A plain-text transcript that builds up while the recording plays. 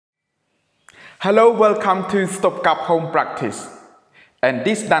Hello, welcome to Stopgap Home Practice and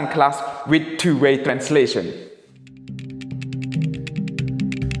this dance class with two-way translation.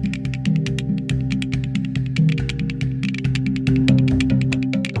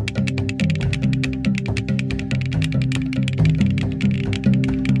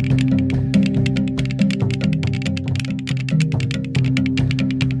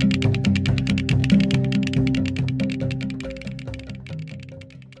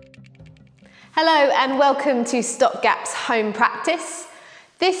 Hello and welcome to Stopgap's home practice.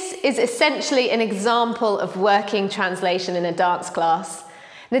 This is essentially an example of working translation in a dance class.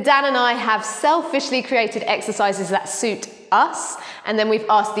 Nadenh and I have selfishly created exercises that suit us, and then we've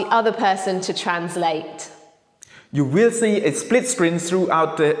asked the other person to translate. You will see a split screen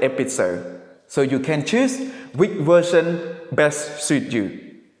throughout the episode, so you can choose which version best suits you.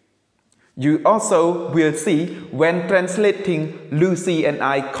 You also will see when translating, Lucy and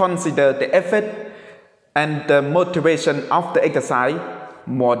I consider the effort and the motivation of the exercise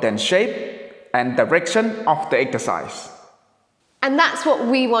more than shape and direction of the exercise. And that's what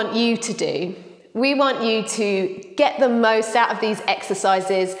we want you to do. We want you to get the most out of these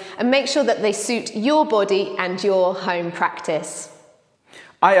exercises and make sure that they suit your body and your home practice.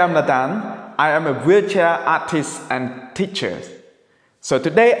 I am Nadenh. I am a wheelchair artist and teacher. So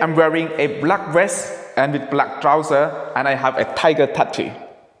today I'm wearing a black vest and with black trousers, and I have a tiger tattoo.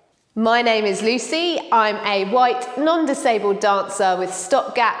 My name is Lucy. I'm a white non-disabled dancer with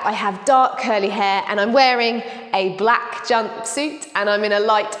Stopgap. I have dark curly hair and I'm wearing a black jumpsuit and I'm in a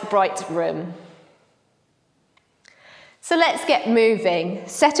light bright room. So let's get moving.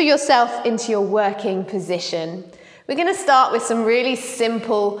 Settle yourself into your working position. We're going to start with some really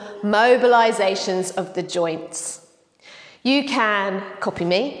simple mobilizations of the joints. You can copy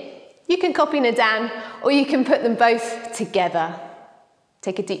me, you can copy Nadenh, or you can put them both together.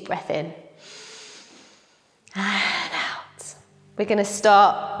 Take a deep breath in and out. We're going to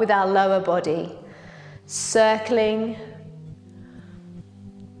start with our lower body, circling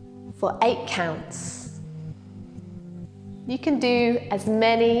for 8 counts. You can do as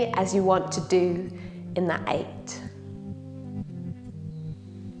many as you want to do in that 8.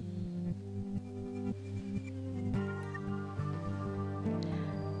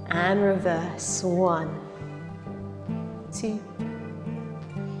 And reverse. 1, 2,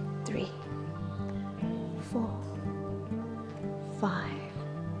 3, 4, 5,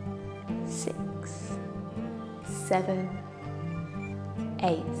 6, 7,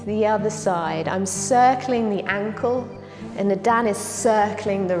 8. The other side. I'm circling the ankle and Nadenh is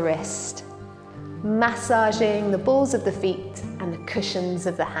circling the wrist, massaging the balls of the feet and the cushions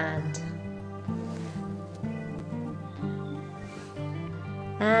of the hand.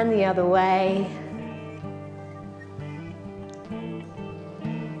 And the other way.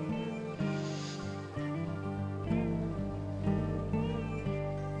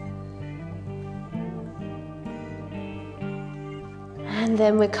 And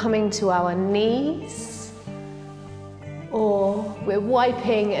then we're coming to our knees, or we're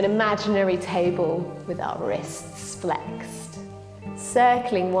wiping an imaginary table with our wrists flexed,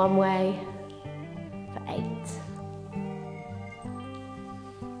 circling one way for 8.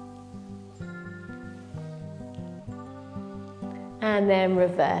 And then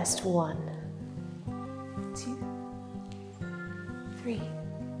reversed. 1, 2, 3,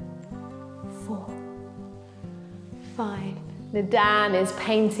 4, 5. Nadenh is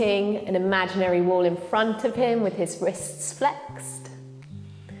painting an imaginary wall in front of him with his wrists flexed.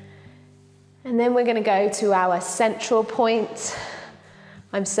 And then we're going to go to our central point.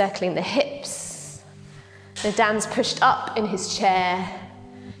 I'm circling the hips. Nadenn's pushed up in his chair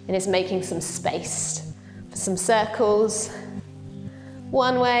and is making some space for some circles.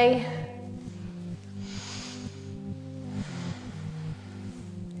 One way.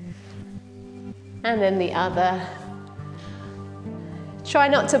 And then the other. Try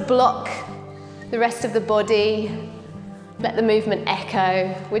not to block the rest of the body. Let the movement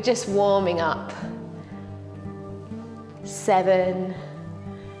echo. We're just warming up. 7,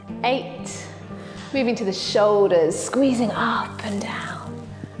 8. Moving to the shoulders, squeezing up and down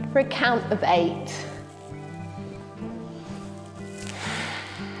for a count of 8.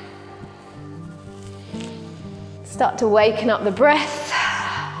 Start to waken up the breath.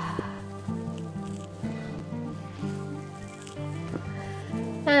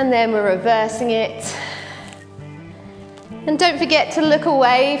 And then we're reversing it. And don't forget to look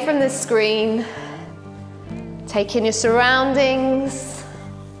away from the screen. Take in your surroundings.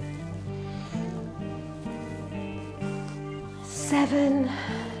 7,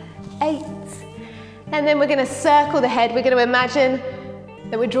 8. And then we're going to circle the head. We're going to imagine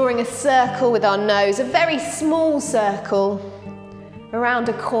Then we're drawing a circle with our nose, a very small circle around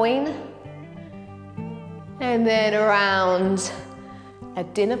a coin, and then around a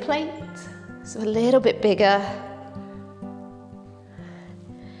dinner plate, so a little bit bigger,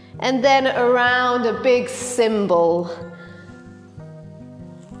 and then around a big symbol,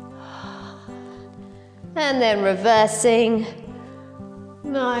 and then reversing,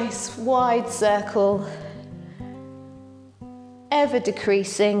 nice wide circle, ever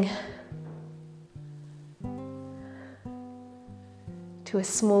decreasing to a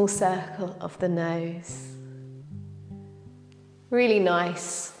small circle of the nose. Really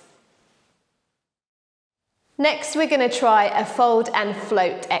nice. Next, we're going to try a fold and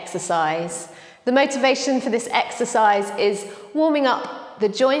float exercise. The motivation for this exercise is warming up the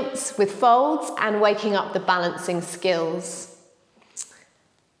joints with folds and waking up the balancing skills.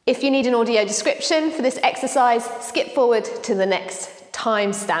 If you need an audio description for this exercise, skip forward to the next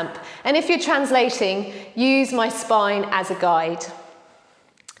timestamp. And if you're translating, use my spine as a guide.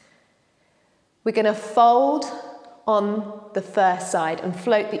 We're going to fold on the first side and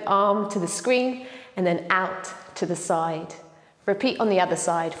float the arm to the screen and then out to the side. Repeat on the other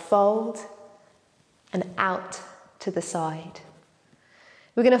side, fold and out to the side.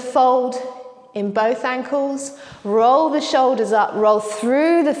 We're going to fold in both ankles, roll the shoulders up, roll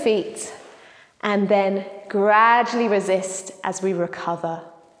through the feet, and then gradually resist as we recover.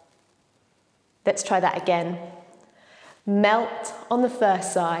 Let's try that again. Melt on the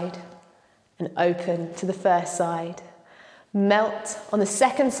first side and open to the first side. Melt on the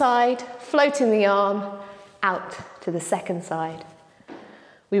second side, floating the arm out to the second side.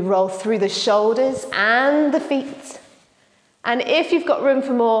 We roll through the shoulders and the feet. And if you've got room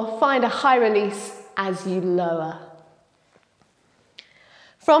for more, find a high release as you lower.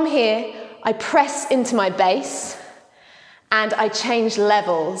 From here, I press into my base and I change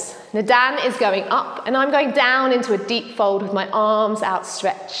levels. Nadenh is going up and I'm going down into a deep fold with my arms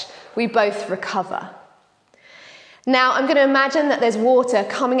outstretched. We both recover. Now I'm going to imagine that there's water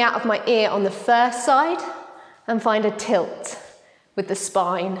coming out of my ear on the first side and find a tilt with the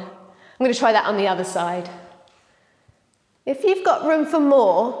spine. I'm going to try that on the other side. If you've got room for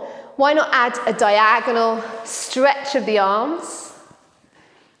more, why not add a diagonal stretch of the arms?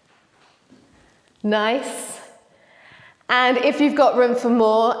 Nice. And if you've got room for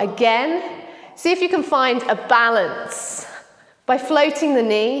more, again, see if you can find a balance by floating the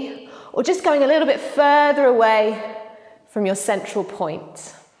knee or just going a little bit further away from your central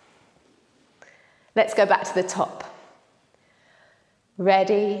point. Let's go back to the top.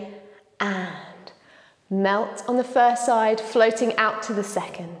 Ready, and melt on the first side, floating out to the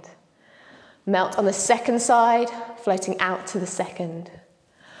second. Melt on the second side, floating out to the second.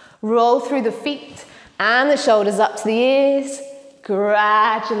 Roll through the feet and the shoulders up to the ears,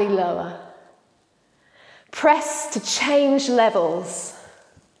 gradually lower. Press to change levels.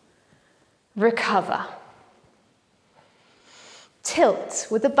 Recover. Tilt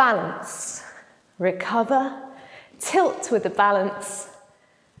with the balance. Recover. Tilt with the balance.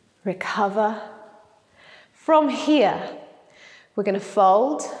 Recover. From here, we're going to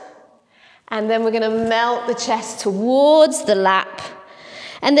fold, and then we're going to melt the chest towards the lap.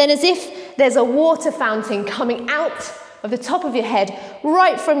 And then as if there's a water fountain coming out of the top of your head,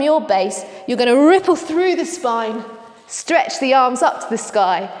 right from your base, you're going to ripple through the spine, stretch the arms up to the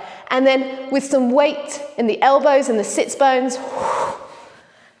sky, and then with some weight in the elbows and the sits bones,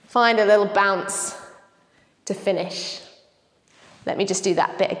 find a little bounce to finish. Let me just do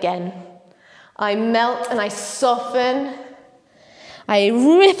that bit again. I melt and I soften. I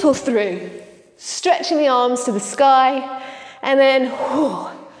ripple through, stretching the arms to the sky, and then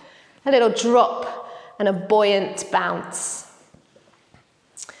a little drop and a buoyant bounce.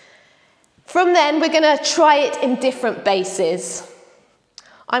 From then, we're going to try it in different bases.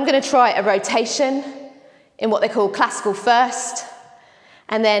 I'm going to try a rotation in what they call classical first,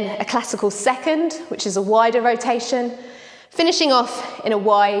 and then a classical second, which is a wider rotation, finishing off in a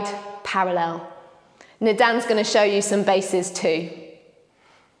wide parallel. Nadenh's going to show you some bases too.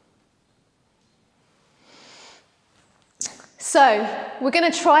 So, we're going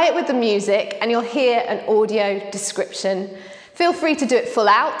to try it with the music and you'll hear an audio description. Feel free to do it full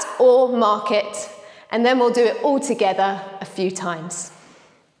out or mark it, and then we'll do it all together a few times.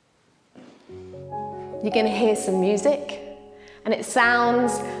 You're going to hear some music and it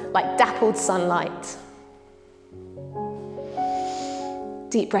sounds like dappled sunlight.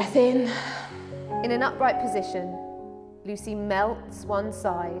 Deep breath in. In an upright position, Lucy melts one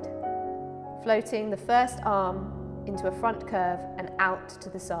side, floating the first arm into a front curve and out to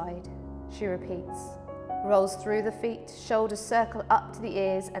the side. She repeats. Rolls through the feet, shoulders circle up to the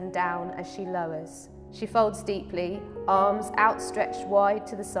ears and down as she lowers. She folds deeply, arms outstretched wide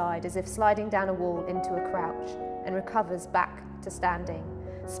to the side as if sliding down a wall into a crouch, and recovers back to standing.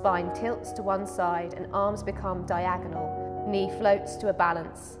 Spine tilts to one side and arms become diagonal. Knee floats to a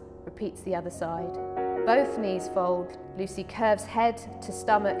balance, repeats the other side. Both knees fold, Lucy curves head to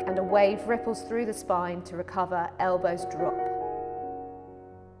stomach and a wave ripples through the spine to recover, elbows drop.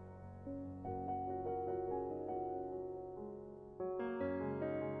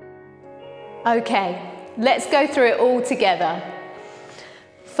 Okay, let's go through it all together.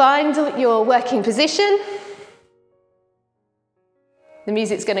 Find your working position. The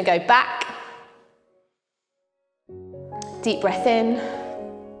music's going to go back. Deep breath in.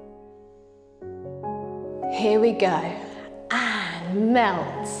 Here we go. And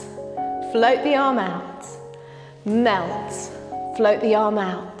melt. Float the arm out. Melt. Float the arm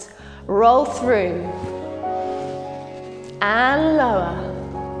out. Roll through. And lower.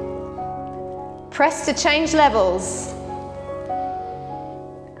 Press to change levels.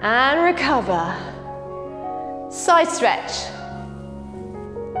 And recover. Side stretch.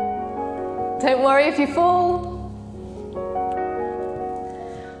 Don't worry if you fall.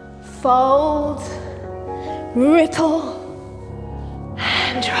 Fold, ripple,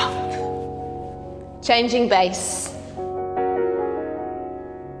 and drop. Changing base.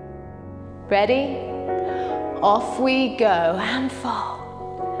 Ready? Off we go and fold.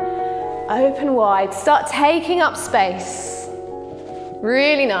 Open wide, start taking up space.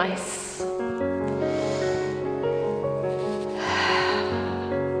 Really nice.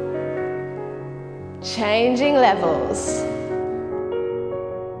 Changing levels.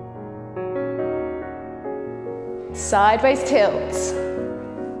 Sideways tilt.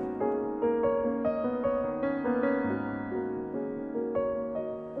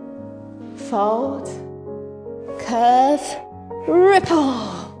 Fold, curve,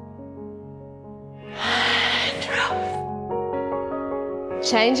 ripple. And drop.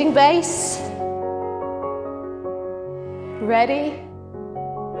 Changing base. Ready?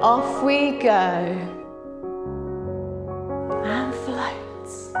 Off we go. And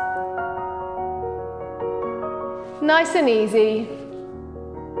floats. Nice and easy.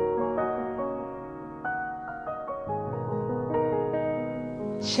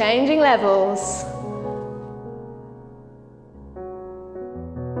 Changing levels.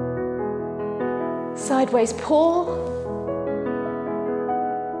 Sideways pull.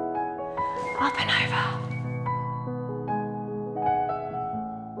 Up and over.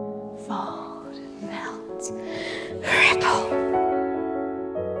 Fold, melt, ripple,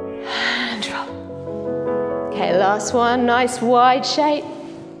 and drop. Okay, last one, nice wide shape.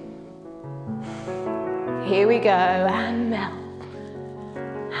 Here we go, and melt,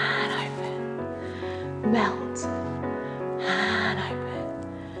 and open, melt, and open,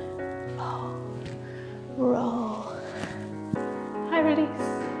 fold, roll, high release,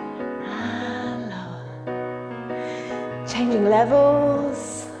 and lower. Changing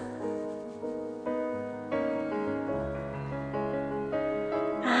levels.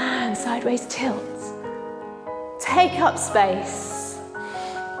 And sideways tilt. Take up space.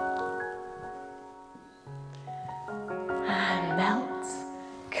 And melt,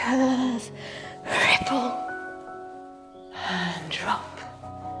 curve, ripple, and drop.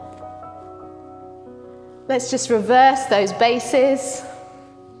 Let's just reverse those bases.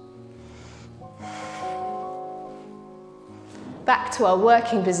 Back to our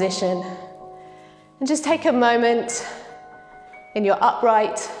working position. And just take a moment in your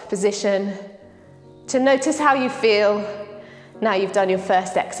upright position to notice how you feel now you've done your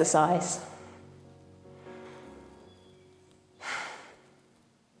first exercise.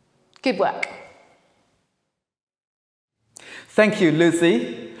 Good work. Thank you,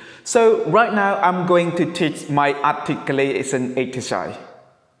 Lucy. So right now I'm going to teach my articulation exercise.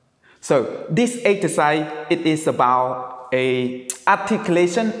 So this exercise, it is about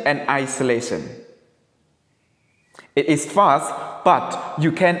articulation and isolation. It is fast, but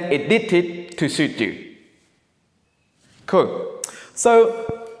you can edit it to suit you. Cool.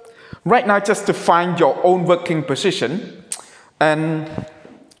 So right now, just to find your own working position and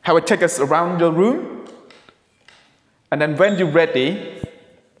have a check us around the room. And then when you're ready,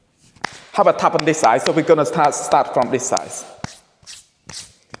 have a tap on this side. So we're gonna start from this side.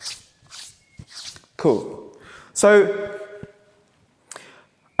 Cool. So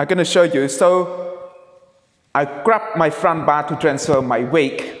I'm gonna show you. So I grab my front bar to transfer my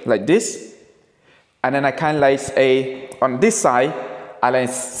weight like this. And then I kind of like on this side, I like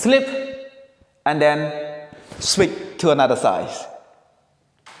slip and then switch to another side.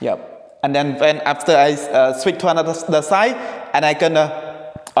 Yep. And then when after I switch to another side, and I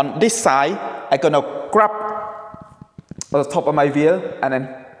gonna, on this side, I gonna grab the top of my wheel, and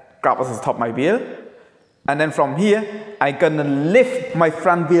then grab at the top of my wheel. And then from here, I gonna lift my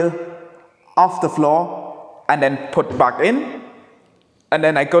front wheel off the floor, and then put back in. And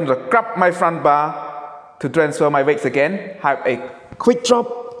then I gonna grab my front bar to transfer my weights again, have a quick drop,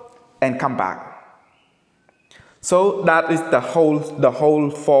 and come back. So that is the whole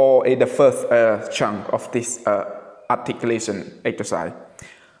for the first chunk of this articulation exercise.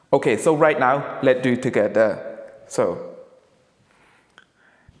 Okay, so right now, let's do it together. So,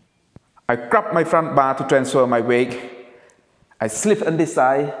 I grab my front bar to transfer my weight. I slip on this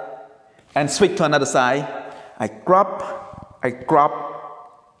side, and switch to another side. I grab,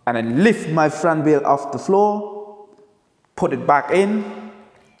 and then lift my front wheel off the floor, put it back in,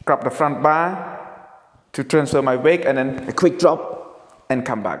 grab the front bar to transfer my weight, and then a quick drop and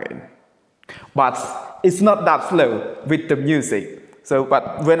come back in. But it's not that slow with the music. So,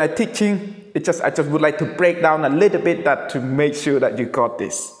 but when I'm teaching, I just would like to break down a little bit that to make sure that you got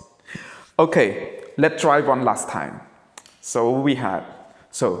this. Okay, let's try one last time. So we have,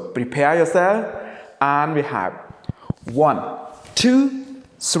 so prepare yourself, and we have 1, 2,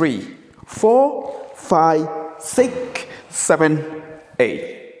 3, 4, 5, 6, 7,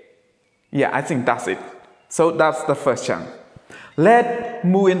 8. Yeah, I think that's it. So that's the first chunk. Let's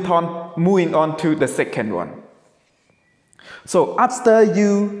moving on to the second one. So after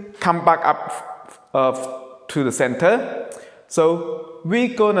you come back up to the center, so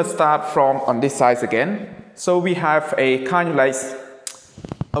we're gonna start from on this side again. So we have a kind of like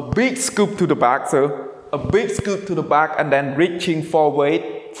a big scoop to the back. So a big scoop to the back, and then reaching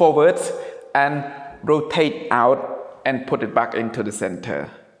forwards and rotate out and put it back into the center.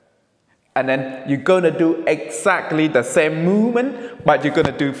 And then you're gonna do exactly the same movement, but you're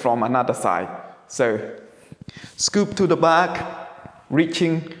gonna do from another side. So scoop to the back,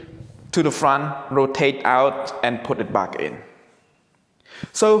 reaching to the front, rotate out and put it back in.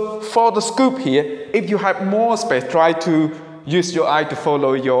 So for the scoop here, if you have more space, try to use your eye to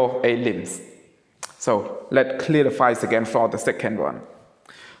follow your limbs. So let's clarify again for the second one.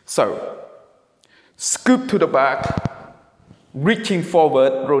 So scoop to the back, reaching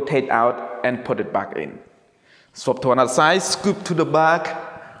forward, rotate out and put it back in. Swap to another side, scoop to the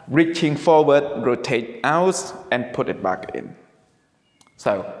back, reaching forward, rotate out and put it back in.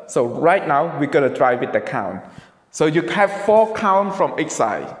 So right now we're gonna try with the count. So you have 4 counts from each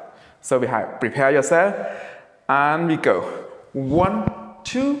side. So we have prepare yourself, and we go 1,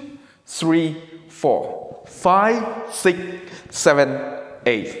 2, 3, 4, 5, 6, 7,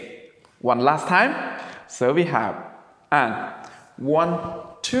 8. One last time. So we have and 1,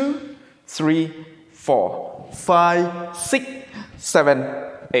 2, 3, 4, 5, 6, 7,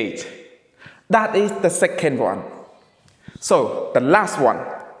 8. That is the second one. So the last one,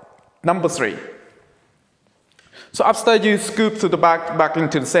 number 3. So after you scoop to the back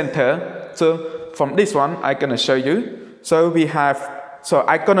into the center, so from this one, I'm gonna show you. So we have, so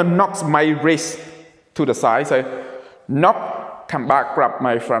I'm gonna knock my wrist to the side. So knock, come back, grab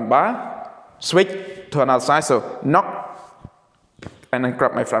my front bar, switch to another side. So knock, and then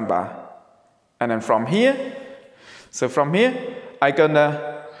grab my front bar. And then from here, I'm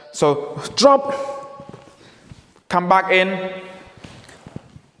gonna, so drop, come back in,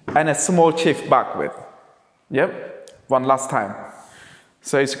 and a small shift backward. Yep, one last time.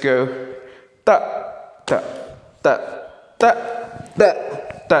 So it's go da da da da da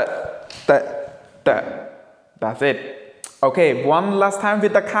da da da. That's it. Okay, one last time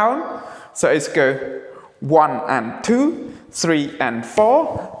with the count. So it's go 1 and 2, 3 and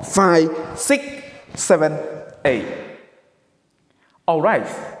 4, 5, 6, 7, 8. All right,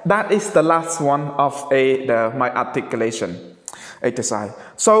 that is the last one of my articulation exercise.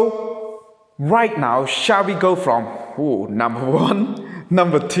 So right now, shall we go from number 1,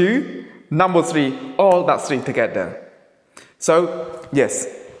 number 2, number 3, all that 3 together? So yes,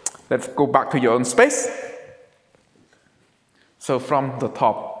 let's go back to your own space. So from the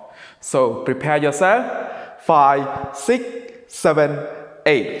top. So prepare yourself. 5, 6, 7,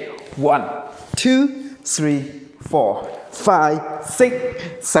 8. 1, 2, 3, 4, 5,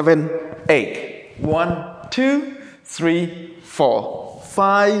 6, 7, 8. 1, 2, 3, 4,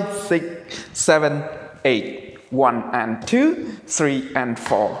 5, 6, 7, 8. 1 and 2, 3 and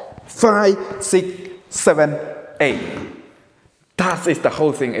 4, 5, 6, 7, 8. That is the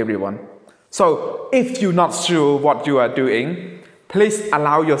whole thing, everyone. So if you're not sure what you are doing, please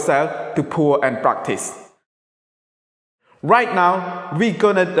allow yourself to pause and practice. Right now, we're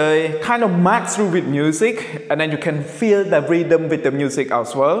gonna kind of march through with music, and then you can feel the rhythm with the music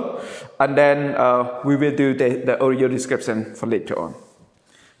as well. And then we will do the audio description for later on.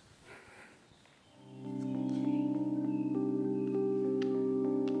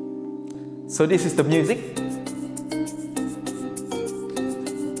 So this is the music.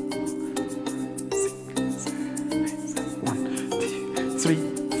 3,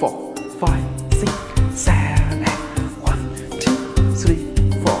 4, 5, 6, 7, 8. 1, 2, 3,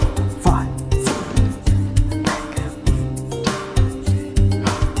 4, 5, 6,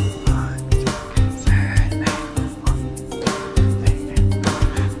 7,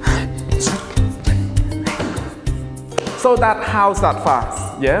 8. So that how's that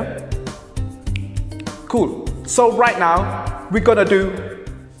fast, yeah? Cool. So right now we're gonna do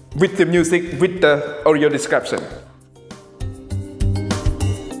with the music with the audio description.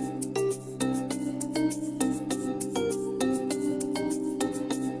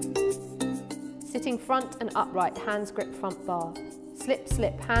 Sitting front and upright, hands grip front bar. Slip,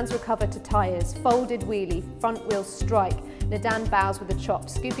 slip, hands recover to tyres. Folded wheelie, front wheels strike. Nadenh bows with a chop,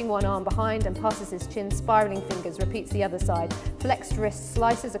 scooping one arm behind and passes his chin, spiralling fingers, repeats the other side. Flexed wrist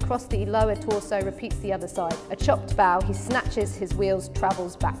slices across the lower torso, repeats the other side. A chopped bow, he snatches his wheels,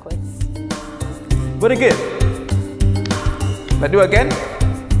 travels backwards. Very good. Let's do again.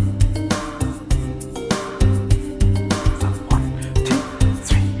 1, 2,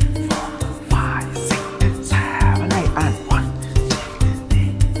 3, 4, 5, 6, 7, 8, and 1, 2, 3,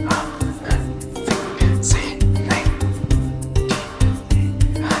 4, 5, 6,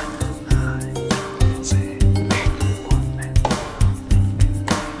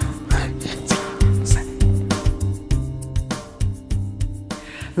 7, 8.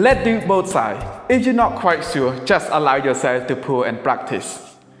 Let's do both sides. If you're not quite sure, just allow yourself to pull and practice.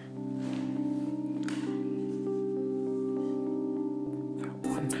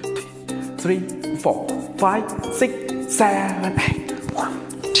 1, 2, 3, 4, 5, 6, 7, 8.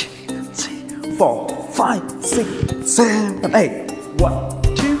 1, 2, 3, 4, 5, 6, 7, 8. 1,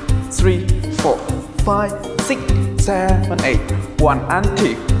 2, 3, 4, 5, 6, 7, 8. 1 and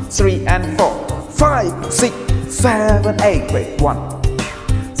 2, 3 and 4, 5, 6, 7, 8. Wait, 1,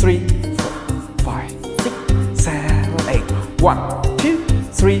 3, 4, 5, 6, 7, 8. 1, 2,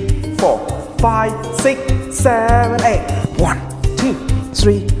 3, 4, 5, 6, 7, 8. 1, 2,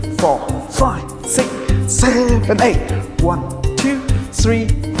 3, 4, 5, 6, 7, 8. 1, 2, 3,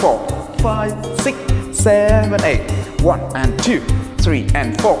 4, 5, 6, 7, 8. 1 and 2, 3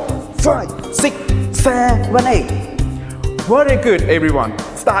 and 4, 5, 6, 7, 8. Very good, everyone.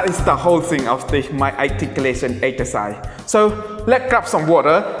 That is the whole thing of my articulation exercise. So let's grab some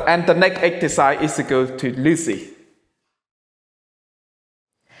water, and the next exercise is to go to Lucy.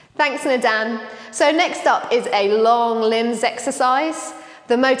 Thanks, Nadenh. So next up is a long limbs exercise.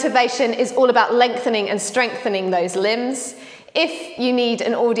 The motivation is all about lengthening and strengthening those limbs. If you need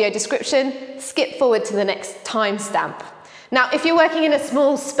an audio description, skip forward to the next timestamp. Now, if you're working in a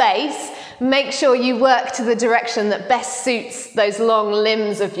small space, make sure you work to the direction that best suits those long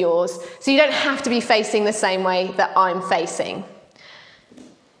limbs of yours, so you don't have to be facing the same way that I'm facing.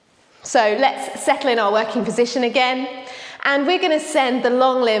 So let's settle in our working position again, and we're going to send the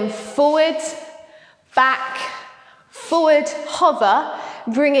long limb forward, back, forward, hover,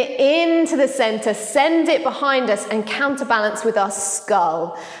 bring it into the center, send it behind us and counterbalance with our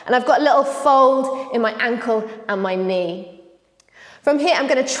skull. And I've got a little fold in my ankle and my knee. From here, I'm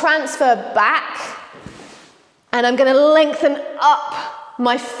going to transfer back, and I'm going to lengthen up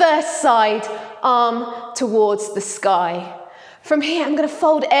my first side arm towards the sky. From here, I'm going to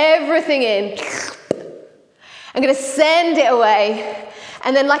fold everything in. I'm going to send it away,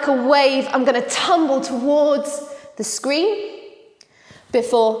 and then like a wave, I'm going to tumble towards the screen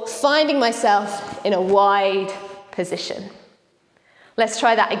before finding myself in a wide position. Let's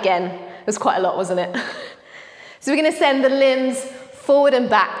try that again. It was quite a lot, wasn't it? So we're going to send the limbs forward and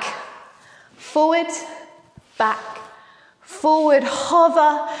back, forward, back, forward,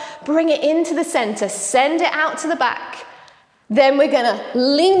 hover, bring it into the center, send it out to the back. Then we're going to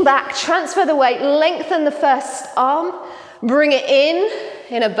lean back, transfer the weight, lengthen the first arm, bring it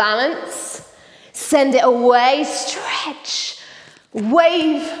in a balance, send it away, stretch,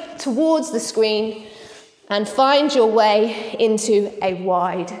 wave towards the screen, and find your way into a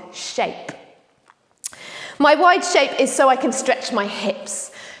wide shape. My wide shape is so I can stretch my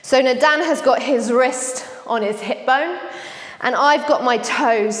hips. So Nadenh has got his wrist on his hip bone, and I've got my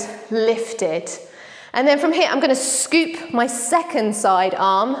toes lifted. And then from here, I'm going to scoop my second side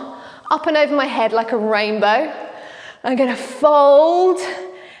arm up and over my head like a rainbow. I'm going to fold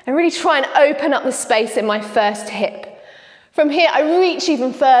and really try and open up the space in my first hip. From here, I reach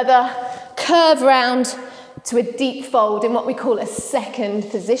even further, curve round to a deep fold in what we call a second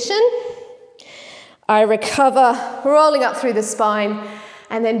position. I recover, rolling up through the spine,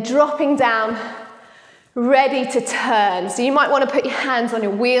 and then dropping down, ready to turn. So you might want to put your hands on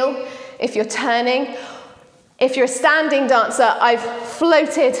your wheel if you're turning. If you're a standing dancer, I've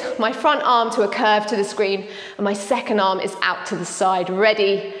floated my front arm to a curve to the screen, and my second arm is out to the side,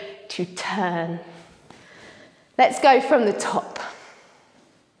 ready to turn. Let's go from the top.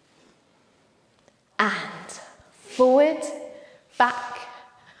 And forward, back,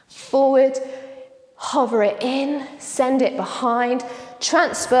 forward, hover it in, send it behind,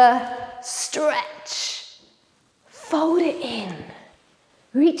 transfer, stretch, fold it in,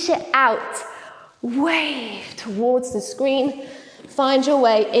 reach it out, wave towards the screen, find your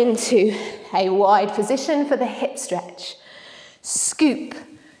way into a wide position for the hip stretch. Scoop,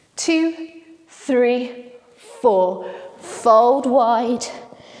 2, 3, 4, fold wide,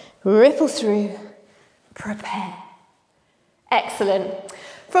 ripple through, prepare. Excellent.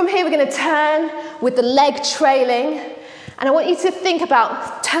 From here, we're going to turn with the leg trailing, and I want you to think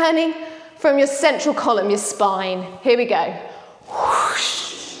about turning from your central column, your spine. Here we go.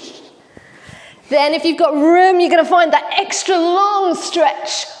 Whoosh. Then if you've got room, you're going to find that extra long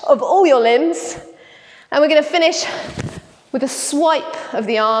stretch of all your limbs, and we're going to finish with a swipe of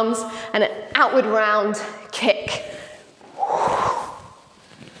the arms and an outward round kick.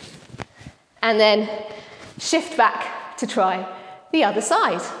 And then shift back to try the other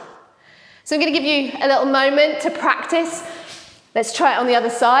side. So I'm going to give you a little moment to practice. Let's try it on the other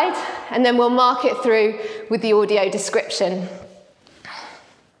side, and then we'll mark it through with the audio description.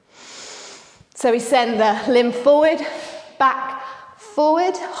 So we send the limb forward, back,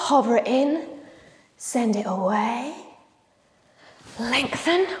 forward, hover it in, send it away,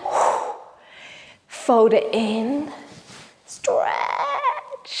 lengthen, fold it in,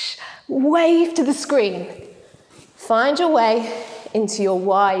 stretch, wave to the screen. Find your way into your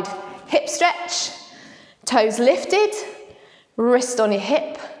wide hip stretch, toes lifted, wrist on your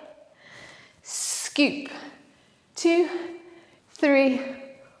hip, scoop, 2, 3,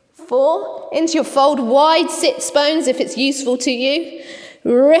 4, into your fold wide sits bones if it's useful to you,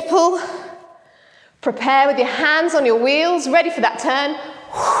 ripple, prepare with your hands on your wheels, ready for that turn,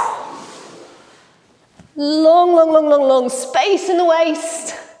 long, long, long, long, long space in the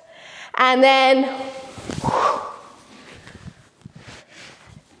waist, and then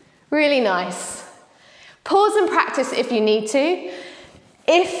really nice. Pause and practice if you need to.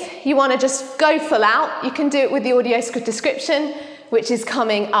 If you want to just go full out, you can do it with the audio description, which is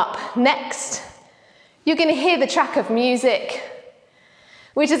coming up next. You're going to hear the track of music,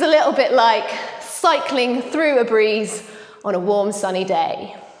 which is a little bit like cycling through a breeze on a warm, sunny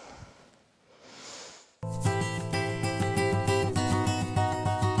day.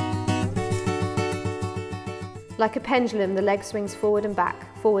 Like a pendulum, the leg swings forward and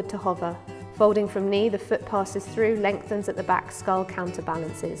back, forward to hover. Folding from knee, the foot passes through, lengthens at the back, skull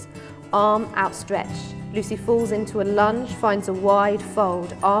counterbalances. Arm outstretched. Lucy falls into a lunge, finds a wide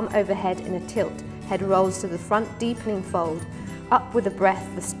fold, arm overhead in a tilt. Head rolls to the front, deepening fold. Up with a breath,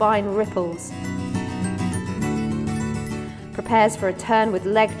 the spine ripples. Prepares for a turn with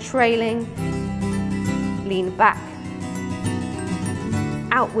leg trailing. Lean back.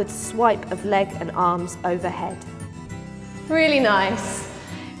 Outward swipe of leg and arms overhead. Really nice.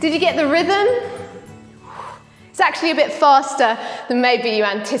 Did you get the rhythm? It's actually a bit faster than maybe you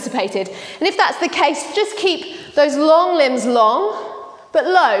anticipated. And if that's the case, just keep those long limbs long, but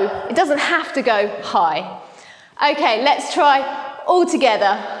low. It doesn't have to go high. Okay, let's try all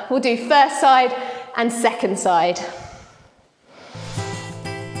together. We'll do first side and second side.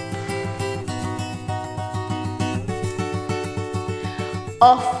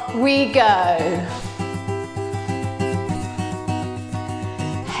 Off we go.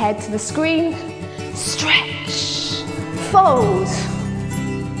 Head to the screen, stretch, fold,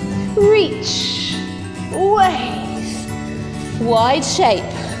 reach, wave, wide shape,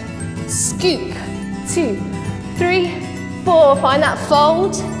 scoop, 2, 3, 4, find that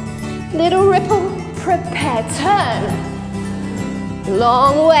fold, little ripple, prepare, turn,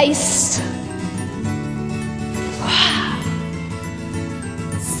 long waist,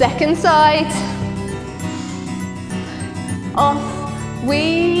 second side, off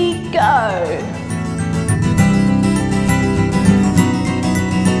we go.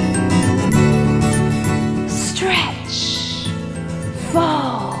 Stretch,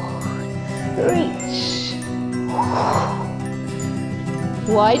 fold, reach,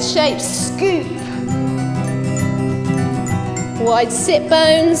 wide shape, scoop, wide sit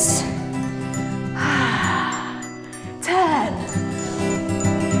bones, turn.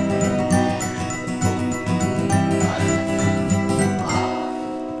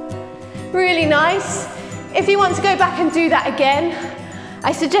 Really nice. If you want to go back and do that again,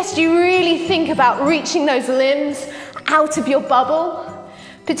 I suggest you really think about reaching those limbs out of your bubble.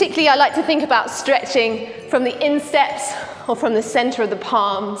 Particularly, I like to think about stretching from the insteps or from the center of the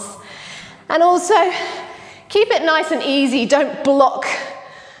palms. And also, keep it nice and easy. Don't block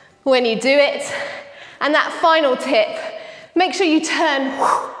when you do it. And that final tip, make sure you turn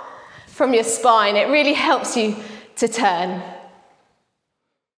from your spine. It really helps you to turn.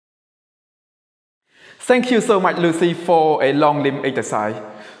 Thank you so much, Lucy, for a long limb exercise.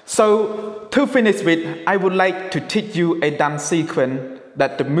 So, to finish with, I would like to teach you a dance sequence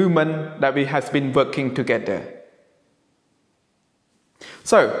that the movement that we have been working together.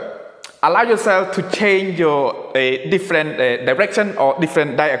 So, allow yourself to change your different direction or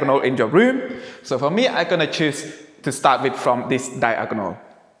different diagonal in your room. So for me, I'm gonna choose to start with from this diagonal.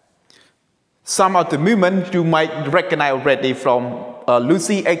 Some of the movements you might recognize already from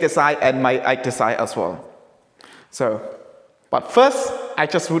Lucy exercise and my exercise as well. So, but first, I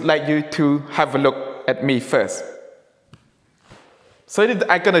just would like you to have a look at me first. So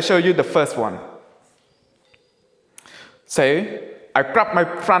I'm gonna show you the first one. So, I grab my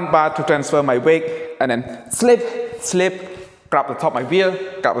front bar to transfer my weight and then slip, grab the top of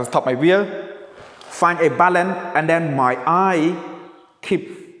my wheel, find a balance, and then my eye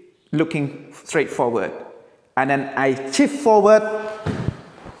keep looking straight forward. And then I shift forward,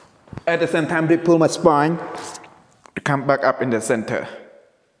 at the same time pull my spine to come back up in the center.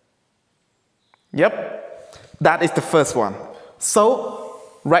 Yep, that is the first one. So,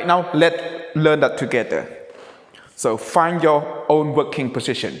 right now, let's learn that together. So, find your own working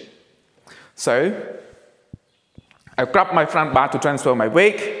position. So, I grab my front bar to transfer my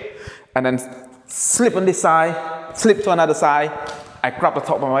weight, and then slip on this side, slip to another side. I grab the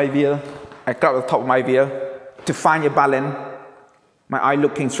top of my wheel, to find a balance. My eye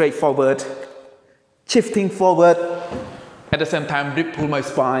looking straight forward, shifting forward. At the same time, pull my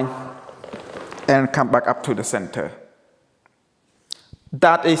spine, and come back up to the center.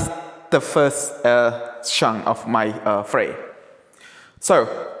 That is the first chunk of my phrase. So,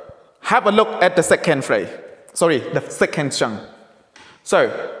 have a look at the second phrase. Sorry, the second chunk.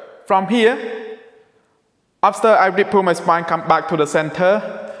 So, from here, after I pull my spine, come back to the center,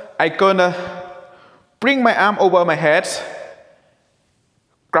 I'm gonna bring my arm over my head,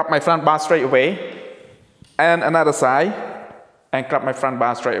 grab my front bar straight away, and another side, and grab my front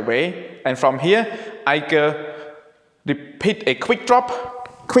bar straight away. And from here, I go repeat a quick drop,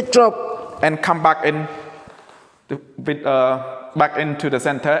 and come back in, back into the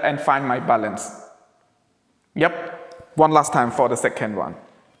center and find my balance. Yep, one last time for the second one.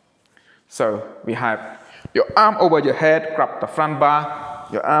 So we have your arm over your head, grab the front bar,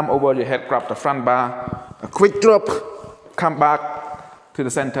 your arm over your head, grab the front bar, a quick drop, come back to the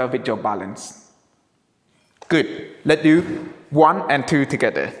center with your balance. Good, let's do 1 and 2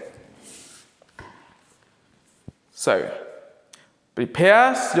 together. So,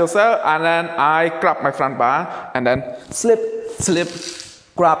 prepare yourself, and then I grab my front bar, and then slip,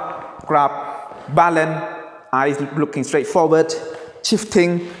 grab, balance, eyes looking straight forward,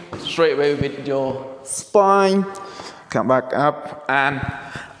 shifting straight away with your spine, come back up, and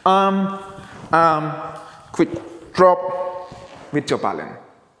arm, quick drop with your balance.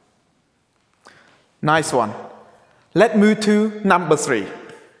 Nice one. Let's move to number 3.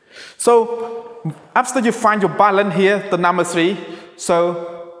 So, after you find your balance here, the number 3,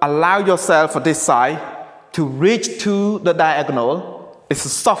 so allow yourself for this side to reach to the diagonal. It's a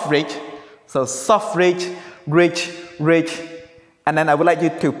soft reach. So soft reach, and then I would like you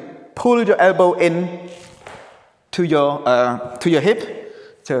to pull your elbow in to your hip.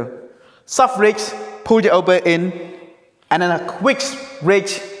 So soft reach, pull your elbow in, and then a quick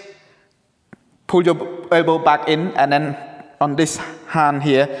reach, pull your elbow back in, and then on this hand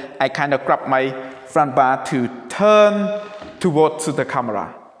here, I kind of grab my front bar to turn towards the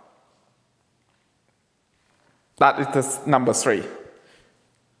camera. That is the number 3.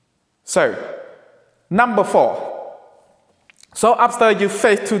 So, number 4. So after you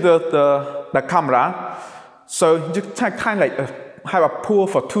face to the camera, so you kind of like have a pull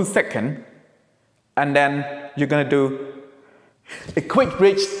for 2 seconds, and then you're gonna do a quick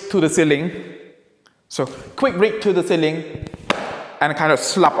reach to the ceiling. So quick reach to the ceiling, and kind of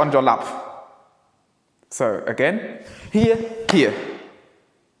slap on your lap. So again, here.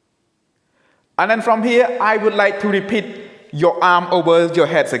 And then from here, I would like to repeat your arm over your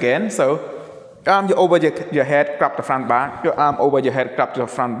heads again. So arm over your head, grab the front bar. Your arm over your head, grab the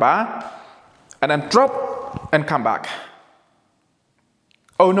front bar. And then drop, and come back.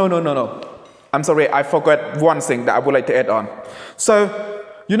 Oh, no. I'm sorry, I forgot one thing that I would like to add on. So,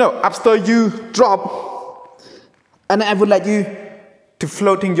 you know, after you drop, and I would like you to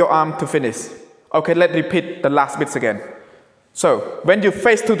floating your arm to finish. Okay, let's repeat the last bits again. So, when you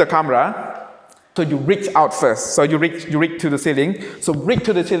face to the camera, so you reach out first. So you reach to the ceiling. So reach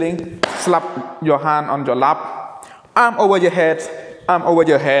to the ceiling, slap your hand on your lap, arm over your head,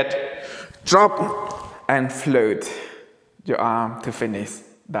 drop and float your arm to finish.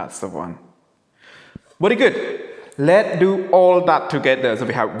 That's the one. Very good. Let's do all that together. So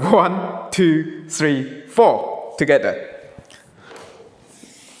we have 1, 2, 3, 4 together.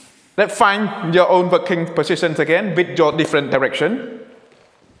 Let's find your own working positions again with your different direction.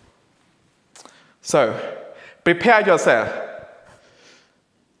 So, prepare yourself.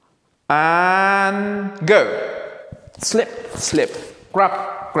 And go. Slip,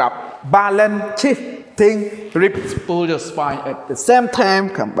 grab, balance, shifting, ribs, pull your spine at the same time,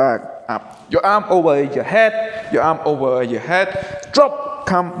 come back, up. Your arm over your head, drop,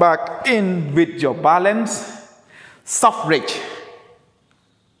 come back in with your balance, soft reach.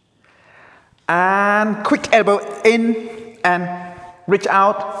 And quick elbow in and reach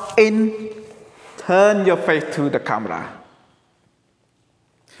out, in. Turn your face to the camera.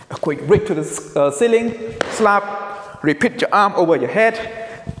 A quick reach to the ceiling, slap, repeat your arm over your head,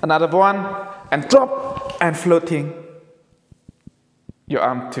 another one, and drop, and floating your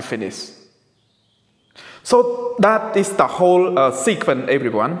arm to finish. So that is the whole sequence,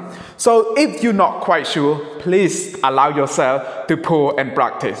 everyone. So if you're not quite sure, please allow yourself to pause and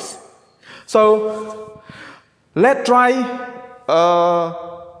practice. So let's try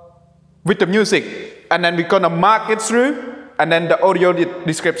with the music, and then we're gonna mark it through, and then the audio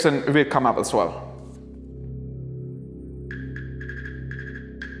description will come up as well.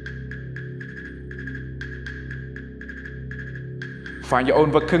 Find your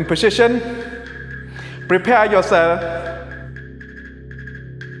own working position. Prepare yourself.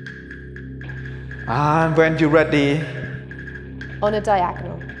 And when you're ready, on a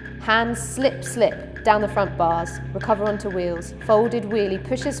diagonal, hands slip down the front bars, recover onto wheels, folded wheelie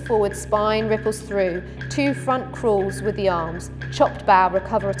pushes forward, spine ripples through, 2 front crawls with the arms, chopped bow,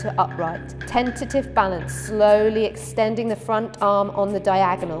 recover to upright, tentative balance, slowly extending the front arm on the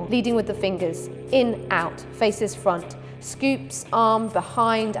diagonal, leading with the fingers, in, out, faces front, scoops arm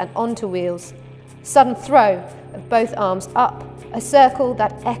behind and onto wheels, sudden throw of both arms up, a circle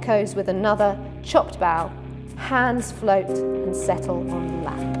that echoes with another, chopped bow, hands float and settle on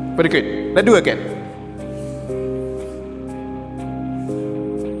lap. Very good. Let's do it again.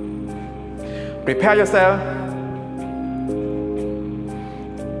 Prepare yourself.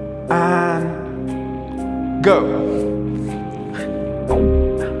 And go.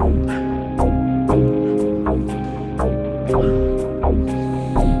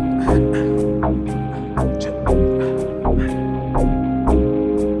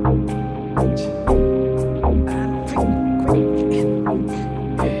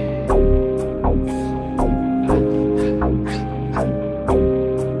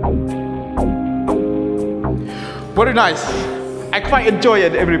 Very nice. I quite enjoy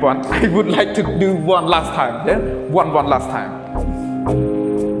it, everyone. I would like to do one last time. Yeah? One last time.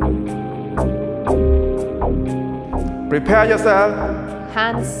 Prepare yourself.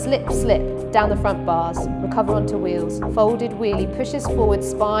 Hands slip down the front bars, recover onto wheels, folded wheelie pushes forward,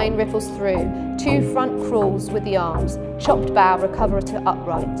 spine ripples through, 2 front crawls with the arms, chopped bow, recover to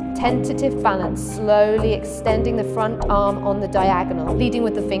upright, tentative balance, slowly extending the front arm on the diagonal, leading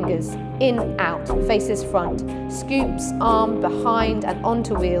with the fingers, in, out, faces front, scoops arm behind and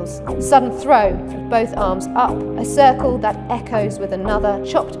onto wheels, sudden throw of both arms up, a circle that echoes with another,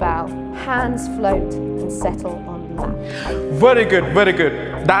 chopped bow, hands float and settle on lap. Very good, very good.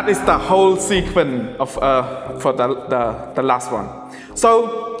 That is the whole sequence of for the last one.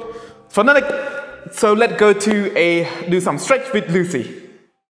 So for so let's go to do some stretch with Lucy.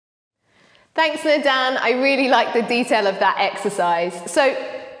 Thanks, Nadenh. I really like the detail of that exercise. So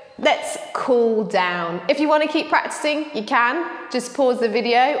let's cool down. If you want to keep practicing, you can. Just pause the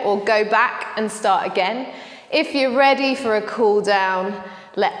video or go back and start again. If you're ready for a cool down,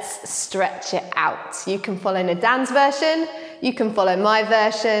 let's stretch it out. You can follow Nadenh's version, you can follow my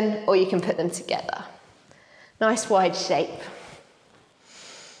version, or you can put them together. Nice wide shape.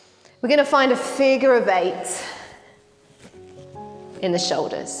 We're going to find a figure of 8 in the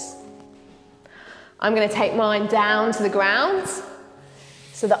shoulders. I'm going to take mine down to the ground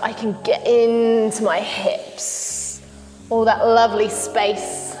so that I can get into my hips. All that lovely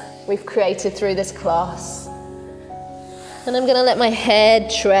space we've created through this class. And I'm going to let my head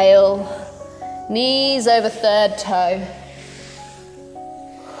trail Knees over third toe.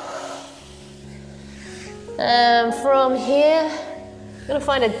 And from here, I'm going to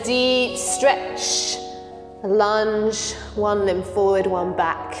find a deep stretch, a lunge, one limb forward, one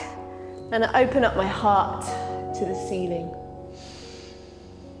back. And I open up my heart to the ceiling.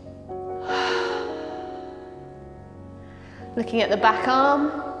 Looking at the back arm,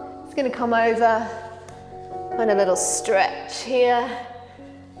 it's going to come over, find a little stretch here,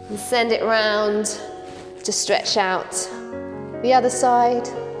 and send it round to stretch out. The other side,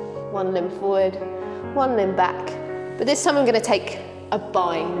 one limb forward, one limb back. But this time I'm going to take a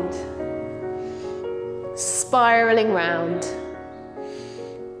bind, spiraling round.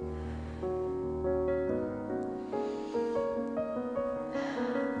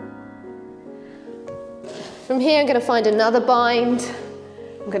 From here I'm going to find another bind.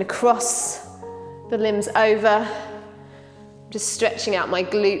 I'm going to cross the limbs over, just stretching out my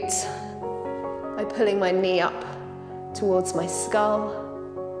glute by pulling my knee up towards my skull.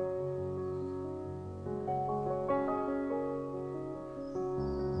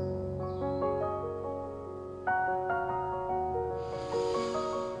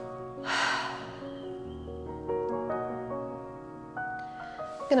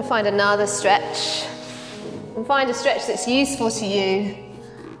 I'm going to find another stretch. And find a stretch that's useful to you.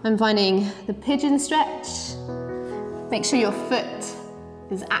 I'm finding the pigeon stretch. Make sure your foot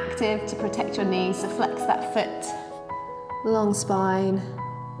is active to protect your knees, so flex that foot. Long spine.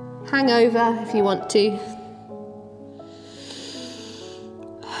 Hang over if you want to.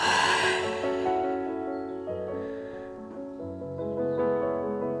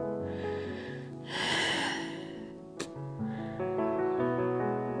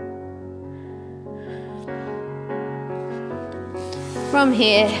 From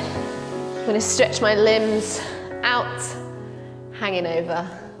here, I'm going to stretch my limbs out, hanging over.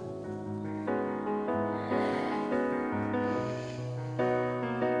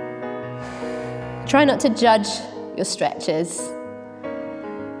 Try not to judge your stretches.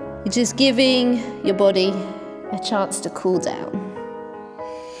 You're just giving your body a chance to cool down.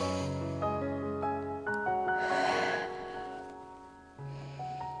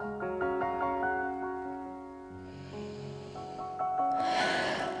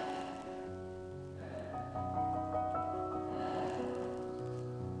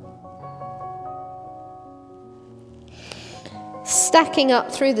 Stacking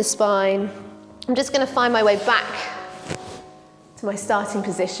up through the spine, I'm just going to find my way back to my starting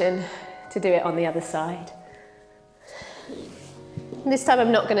position to do it on the other side. And this time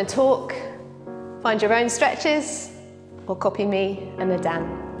I'm not going to talk. Find your own stretches or copy me and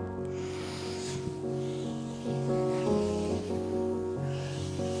Nadenh.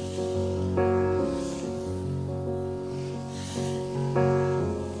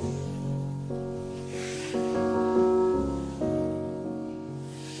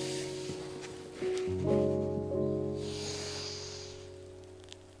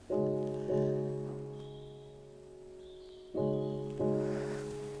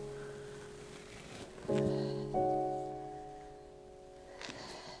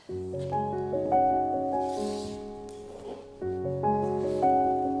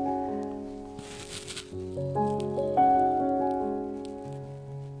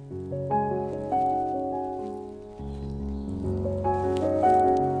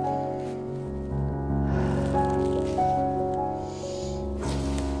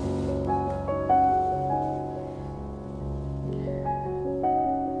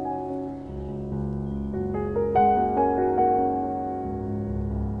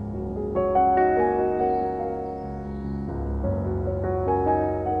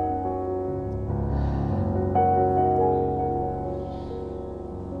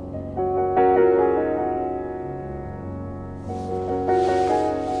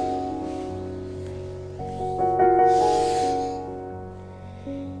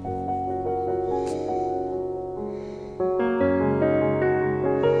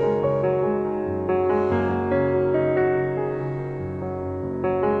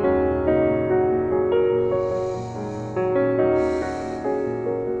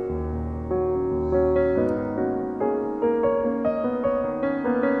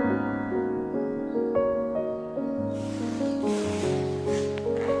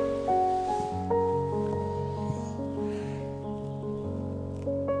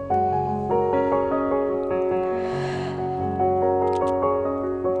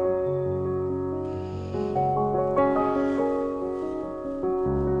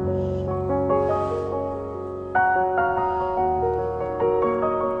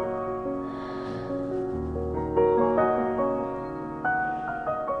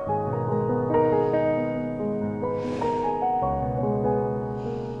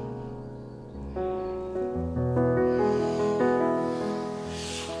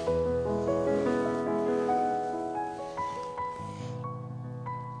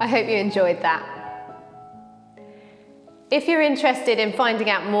 I hope you enjoyed that. If you're interested in finding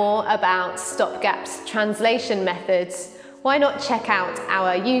out more about Stopgap's translation methods, why not check out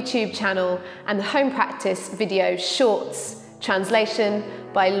our YouTube channel and the home practice video shorts, translation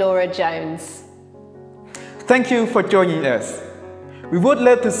by Laura Jones. Thank you for joining us. We would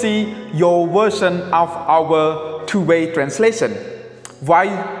love to see your version of our two-way translation.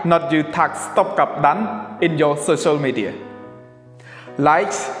 Why not you tag Stopgap done in your social media?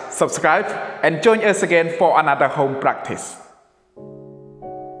 Like, subscribe, and join us again for another home practice.